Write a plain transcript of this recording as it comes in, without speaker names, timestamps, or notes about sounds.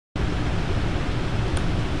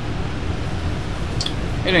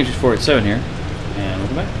Just 487 here, and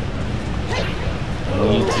welcome back. I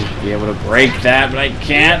need to be able to break that, but I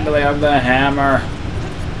can't because I have the hammer.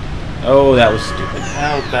 Oh, that was stupid.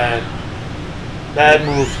 That was bad. Bad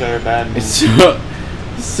move, sir. Bad move.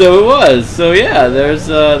 So it was. So yeah, there's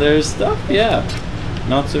stuff. Yeah,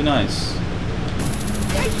 not so nice.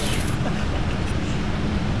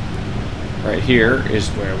 Right here is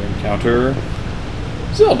where we encounter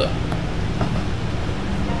Zelda.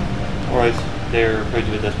 Or as they're referred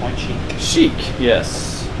to at this point, Sheik. Sheik,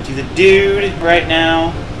 yes. She's a dude right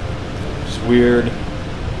now. It's weird.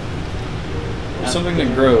 There's something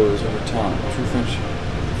that grows over time. True friendship.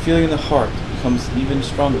 The feeling in the heart becomes even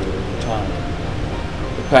stronger over time.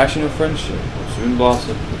 The passion of friendship will soon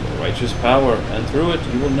blossom with a righteous power, and through it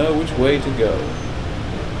you will know which way to go.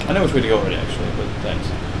 I know which way to go already, actually, but thanks.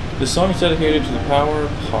 This song is dedicated to the power of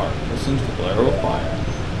the heart. Listen to the Bolero of Fire.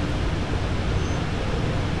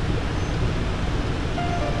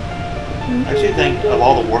 I actually think of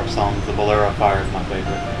all the Warp songs, the Bolero of Fire is my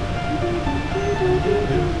favorite.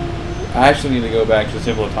 I actually need to go back to the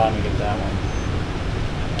Temple of Time and get that one.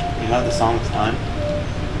 You know the Song of Time?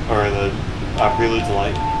 Or the Prelude to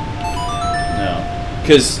Light? No.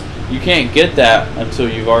 Because you can't get that until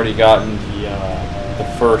you've already gotten the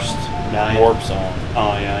first Warp song.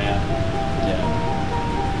 Oh, yeah.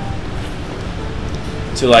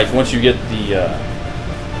 So like once you get the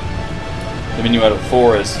Minuet of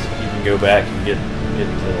Forest, you can go back and get the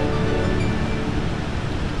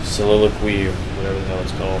soliloquy or whatever the hell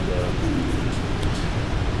it's called.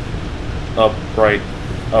 Up, right,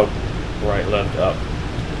 left, up.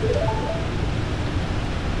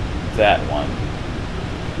 That one.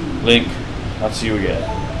 Link, I'll see you again.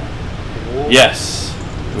 Yes,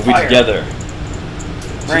 we'll be together.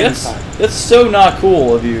 See, that's so not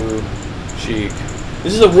cool of you, Sheik.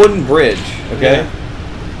 This is a wooden bridge, okay? Yeah.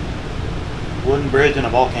 Wooden bridge and a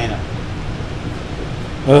volcano.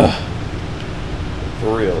 Ugh.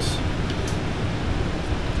 For reals.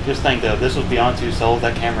 Just think though, if this was Beyond Two Souls,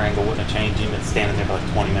 that camera angle wouldn't have changed. You've been standing there for like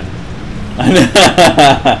 20 minutes. I know.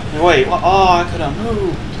 Wait, oh, I could have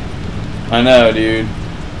moved. I know, dude.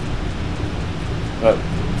 But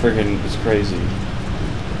freaking, it's crazy.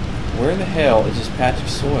 Where the hell is this patch of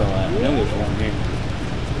soil at? I know there's one here.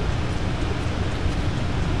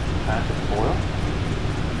 Patch of soil?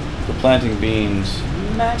 For planting beans.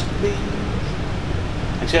 Magic beans.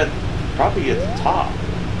 Actually, probably at the top.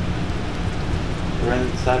 We're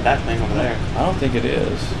inside that thing over there. I don't think it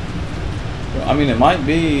is. I mean, it might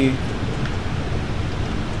be.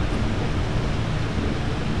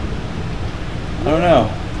 I don't know.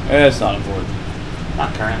 It's not important.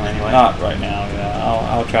 Not currently, anyway. Not right now. Yeah,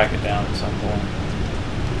 I'll track it down at some point.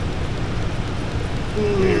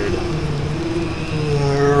 Weird.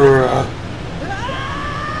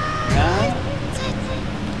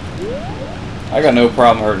 I got no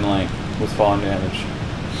problem hurting Link with falling damage.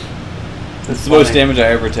 It's the most damage I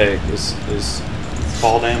ever take is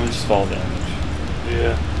fall damage. Just fall damage.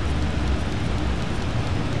 Yeah.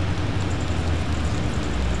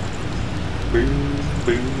 Boom,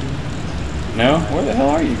 boom. No? Where the hell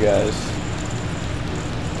are you guys?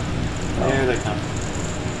 There they come.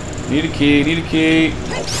 Need a key, need a key.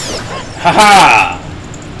 Haha!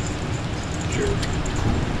 Sure.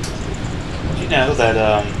 Did you know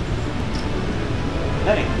that,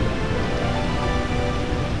 hey.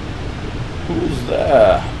 Who's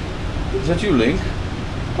that? Is that you, Link?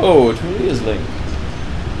 Oh, it really is Link.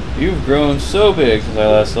 You've grown so big since I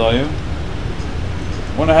last saw you. I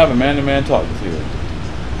want to have a man-to-man talk with you.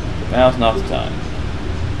 But now's not the time.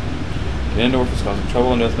 Ganondorf is causing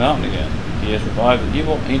trouble in Death Mountain again. He has revived the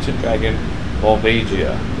evil ancient dragon,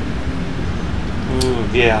 Volvagia. Ooh,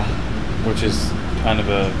 yeah. Which is kind of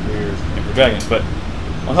a weird name for dragons. But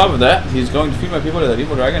on top of that, he's going to feed my people to that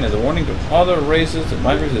evil dragon as a warning to other races that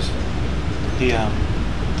might resist him.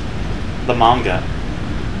 The manga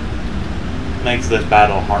makes this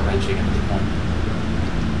battle heart-wrenching at this point.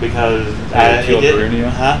 Because they killed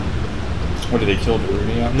Ocarina? Huh? What, did they kill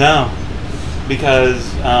Ocarina? No.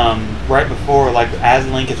 Because right before, like, as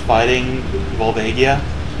Link is fighting Volvagia,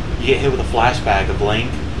 you get hit with a flashback of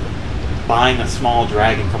Link buying a small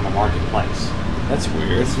dragon from a marketplace. That's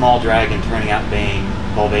weird. A small dragon turning out being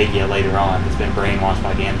Volvagia later on. It's been brainwashed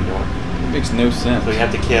by Ganondorf. It makes no sense. So Link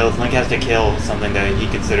has to kill something that he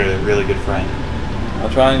considered a really good friend. I'll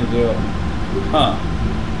try to do it. Huh.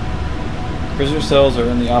 Prisoner cells are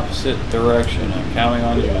in the opposite direction. I'm counting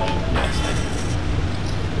on you. Yes.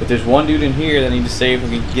 But there's one dude in here that I need to save so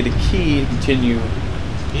we can get a key to continue.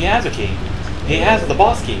 He has a key. He has the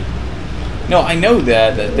boss key. No, I know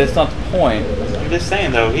that. That's not the point. I'm just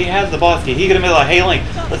saying, though, he has the boss key. He could have been like, hey, Link,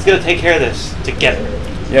 let's go take care of this together.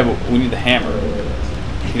 Yeah, but we need the hammer.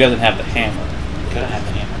 He doesn't have the hammer, Could have had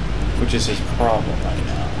the hammer. which is his problem right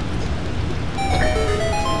now.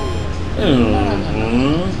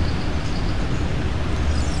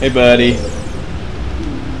 Hey, buddy.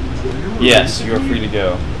 Yes, you're free to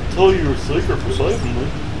go. Tell you a secret for saving me.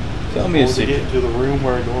 Tell me a To secret. get to the room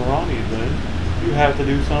where Dorani's in, you have to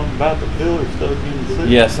do something about the pillar stuck in the ceiling.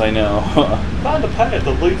 Yes, I know. Find a path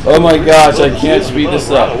that leads. Oh my gosh, I to the can't ceiling speed this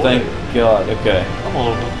above up. right Thank away. God. Okay. I'm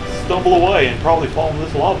gonna stumble away and probably fall in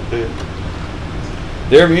this lava pit.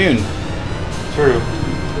 They're immune, True.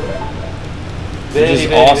 which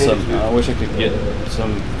is awesome. I wish I could get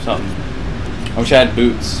something. I wish I had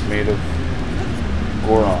boots made of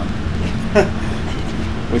Goron.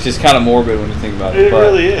 Which is kind of morbid when you think about it. It but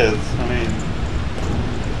really is. I mean,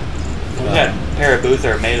 we got a pair of boots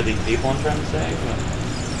that are made of these people. I'm trying to say.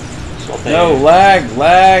 That's what they no, do.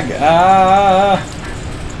 lag. Ah.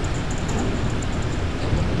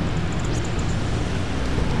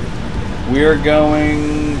 We are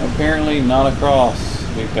going apparently not across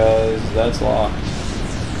because that's locked.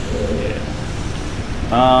 Yeah.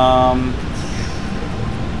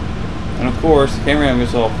 And of course, the camera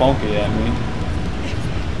gets all funky at me.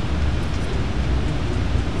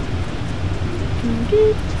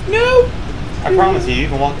 No! I promise you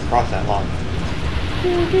can walk across that lava.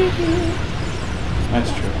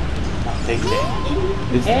 That's true. Not take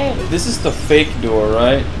damage. This is the fake door,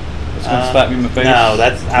 right? It's gonna slap me in the face? No,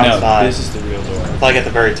 that's outside. No, this is the real door. It's like at the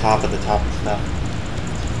very top of the top of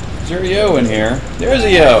stuff. Is there a yo in here? There's a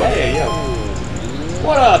yo! Hey, yo.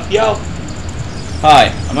 What up, yo? Hi,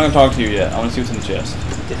 I'm not gonna talk to you yet. I wanna see what's in the chest.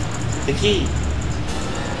 The key.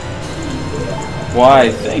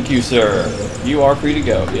 Why, thank you, sir. You are free to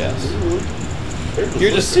go, yes.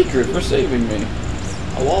 Here's a secret for saving me.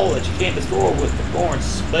 A wall that you can't destroy with the Goron's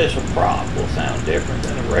special prop will sound different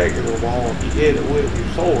than a regular wall if you hit it with your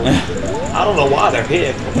sword. I don't know why they're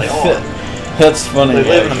hit, but they are. That's funny. They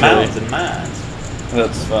live in the actually. mountains and mines.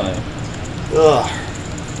 That's funny. Ugh.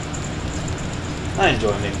 I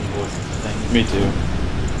enjoy making voices and things. Me too.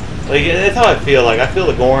 Like, that's how I feel. Like, I feel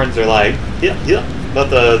the Gorons are like, yep. But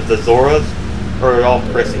the Zoras are all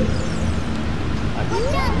prissy. Like,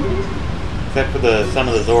 except for some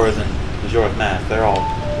of the Zoras in Majora's Mask. They're all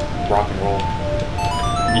rock and roll.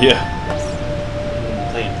 Yeah.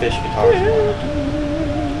 Playing fish guitars.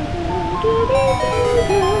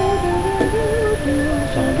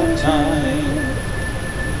 Song of time.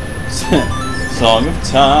 Song of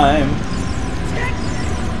time.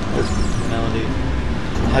 Those melodies.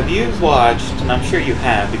 Have you watched, and I'm sure you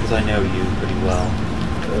have because I know you pretty well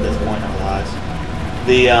at this point in our lives,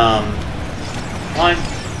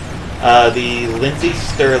 the Lindsay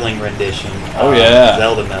Sterling rendition Oh, of yeah.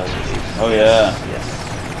 Zelda melodies? Oh yeah.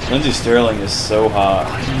 Yes. Lindsay Sterling is so hot.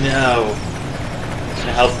 I know. And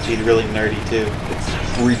it helps that she's really nerdy too. It's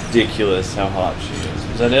ridiculous how hot she is.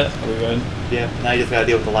 Is that it? Are we good? Yeah, now you just gotta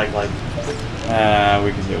deal with the like. We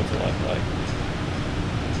can deal with it like.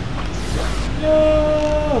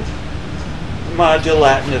 No! My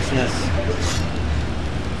gelatinousness.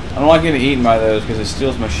 I don't like getting eaten by those because it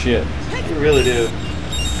steals my shit. You really do.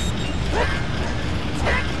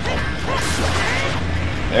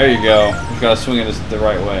 There you go. You gotta swing it the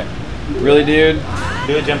right way. Really, dude?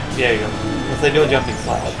 Do a jump. There you go. Let's say do a jumping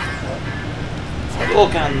slide. You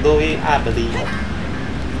can do it, I believe.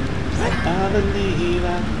 I believe I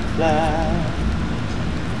can fly.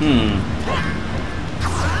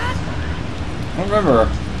 I don't remember.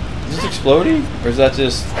 Is this exploding? Or is that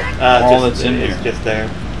just all that's in It's here? just there.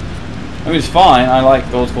 I mean, it's fine. I like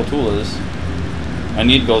gold sculptulas. I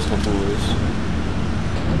need gold sculptulas.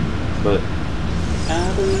 But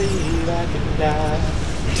I believe I can die.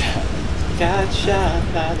 Got shot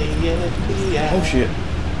by the FBI. oh shit.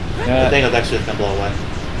 The thing was actually just gonna blow away.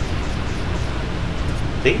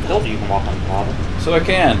 See, I told you can walk on the lava. So I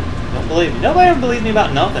can. Don't believe me. Nobody ever believes me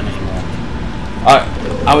about nothing anymore.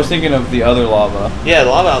 I was thinking of the other lava. Yeah, the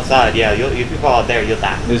lava outside. Yeah, if you fall out there, you'll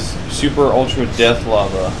die. This super ultra death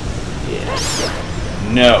lava.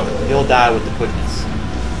 Yeah, No. you'll die with the quickness.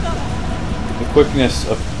 The quickness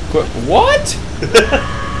of what?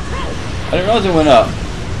 I didn't realize it went up.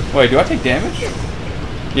 Wait, do I take damage?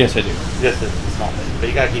 Yes, I do. Just a small thing, but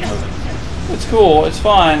you gotta keep moving. It's cool. It's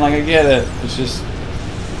fine. Like, I get it. It's just...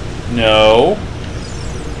 No.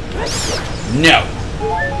 No.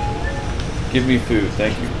 Give me food.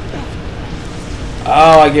 Thank you.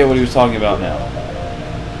 Oh, I get what he was talking about now.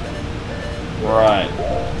 Right.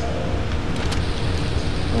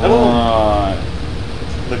 Right.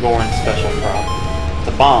 The Goron special prop.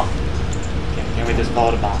 The bomb. Can we just call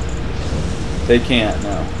it a bomb? They can't,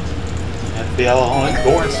 no. That's the other one.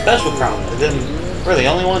 Goron special prop. As in We're the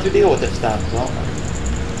only ones who deal with this stuff, so.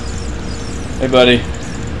 Hey, buddy.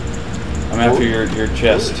 I'm after your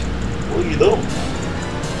chest. What are you doing?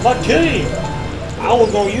 My key! I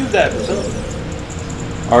was gonna use that for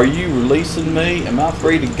something. Are you releasing me? Am I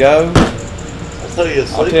free to go? I'll tell you a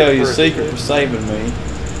secret. I'll tell you a secret for saving me.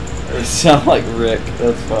 It sounds like Rick.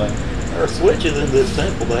 That's funny. Our switch isn't this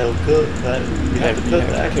simple to have cook. That you have to cook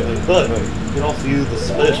actually, but you can also use the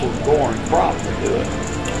special Goron crop to do it.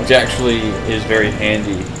 Which actually is very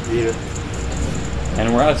handy. Yeah.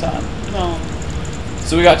 And we're out of time. No.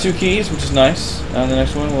 So we got 2 keys, which is nice. And the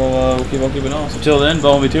next one we'll keep on keeping on. So till then,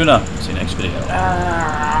 Bone me tuna. See you next video.